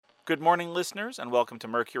Good morning, listeners, and welcome to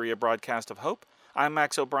Mercury, a broadcast of hope. I'm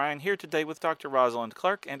Max O'Brien, here today with Dr. Rosalind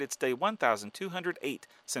Clark, and it's day 1208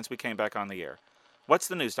 since we came back on the air. What's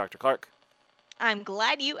the news, Dr. Clark? I'm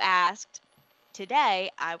glad you asked.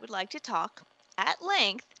 Today, I would like to talk at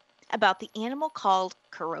length about the animal called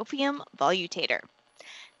Carophium volutator.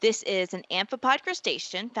 This is an amphipod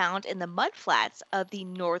crustacean found in the mudflats of the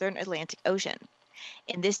northern Atlantic Ocean.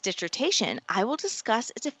 In this dissertation, I will discuss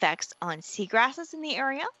its effects on seagrasses in the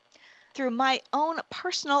area through my own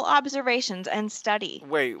personal observations and study.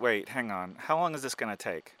 Wait, hang on. How long is this going to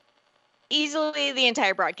take? Easily the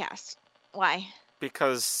entire broadcast. Why?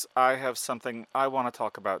 Because I have something I want to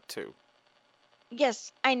talk about, too.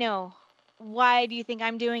 Yes, I know. Why do you think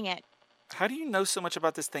I'm doing it? How do you know so much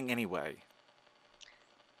about this thing anyway?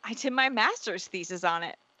 I did my master's thesis on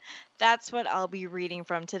it. That's what I'll be reading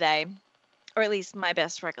from today, or at least my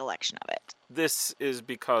best recollection of it. This is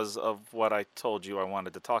because of what I told you I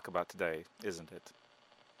wanted to talk about today, isn't it?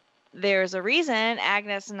 There's a reason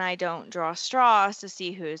Agnes and I don't draw straws to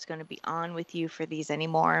see who's going to be on with you for these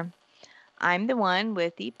anymore. I'm the one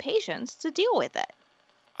with the patience to deal with it.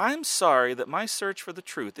 I'm sorry that my search for the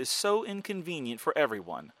truth is so inconvenient for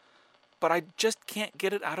everyone, but I just can't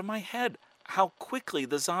get it out of my head how quickly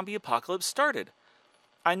the zombie apocalypse started.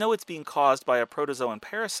 I know it's being caused by a protozoan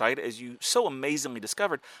parasite, as you so amazingly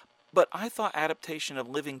discovered, but I thought adaptation of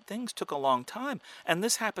living things took a long time, and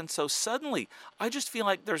this happened so suddenly. I just feel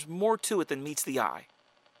like there's more to it than meets the eye.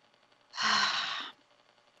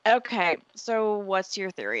 Okay, so what's your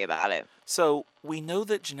theory about it? So, we know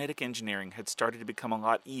that genetic engineering had started to become a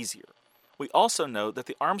lot easier. We also know that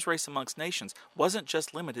the arms race amongst nations wasn't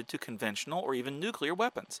just limited to conventional or even nuclear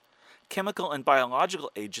weapons. Chemical and biological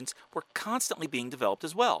agents were constantly being developed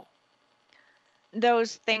as well.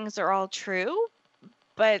 Those things are all true,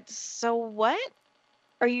 but so what?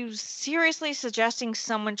 Are you seriously suggesting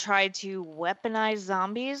someone tried to weaponize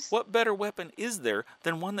zombies? What better weapon is there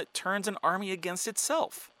than one that turns an army against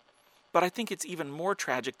itself? But I think it's even more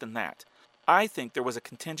tragic than that. I think there was a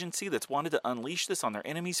contingency that's wanted to unleash this on their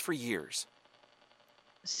enemies for years.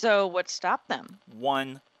 So what stopped them?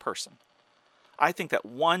 One person. I think that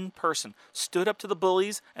one person stood up to the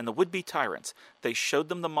bullies and the would-be tyrants. They showed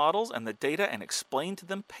them the models and the data and explained to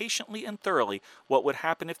them patiently and thoroughly what would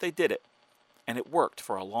happen if they did it. And it worked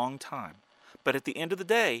for a long time. But at the end of the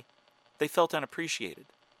day, they felt unappreciated.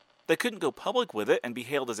 They couldn't go public with it and be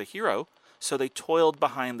hailed as a hero, so they toiled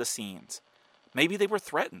behind the scenes. Maybe they were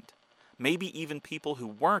threatened. Maybe even people who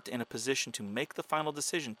weren't in a position to make the final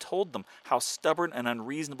decision told them how stubborn and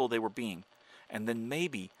unreasonable they were being. And then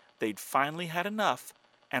maybe they'd finally had enough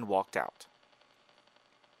and walked out.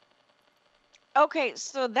 Okay,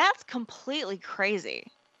 so that's completely crazy.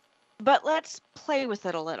 But let's play with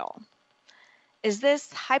it a little. Is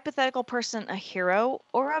this hypothetical person a hero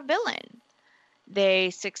or a villain?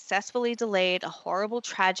 They successfully delayed a horrible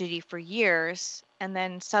tragedy for years and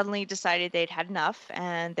then suddenly decided they'd had enough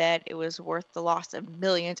and that it was worth the loss of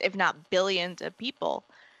millions, if not billions, of people,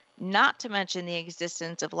 not to mention the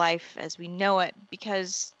existence of life as we know it,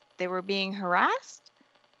 because they were being harassed?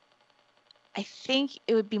 I think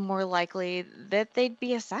it would be more likely that they'd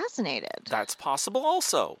be assassinated. That's possible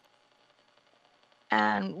also.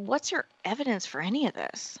 And what's your evidence for any of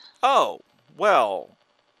this? Oh, well,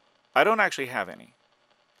 I don't actually have any.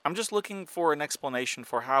 I'm just looking for an explanation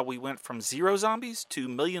for how we went from 0 zombies to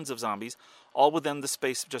millions of zombies, all within the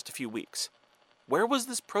space of just a few weeks. Where was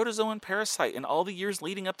this protozoan parasite in all the years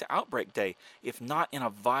leading up to Outbreak Day, if not in a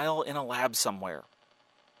vial in a lab somewhere?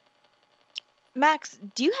 Max,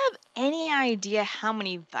 do you have any idea how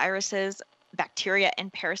many viruses, bacteria,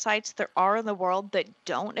 and parasites there are in the world that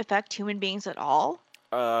don't affect human beings at all?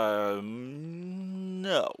 No.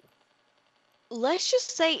 Let's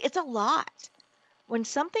just say it's a lot. When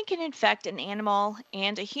something can infect an animal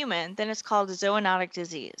and a human, then it's called a zoonotic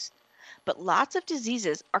disease. But lots of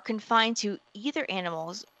diseases are confined to either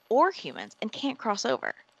animals or humans and can't cross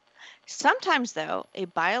over. Sometimes, though, a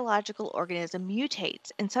biological organism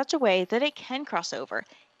mutates in such a way that it can cross over,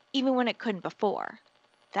 even when it couldn't before.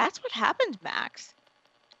 That's what happened, Max.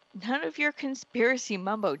 None of your conspiracy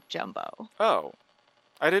mumbo jumbo. Oh,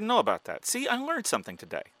 I didn't know about that. See, I learned something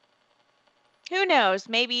today. Who knows?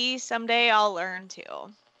 Maybe someday I'll learn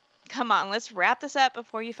too. Come on, let's wrap this up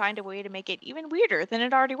before you find a way to make it even weirder than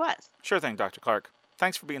it already was. Sure thing, Dr. Clark.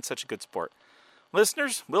 Thanks for being such a good sport.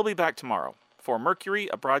 Listeners, we'll be back tomorrow. For Mercury,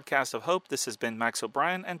 a broadcast of hope, this has been Max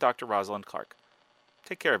O'Brien and Dr. Rosalind Clark.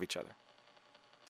 Take care of each other.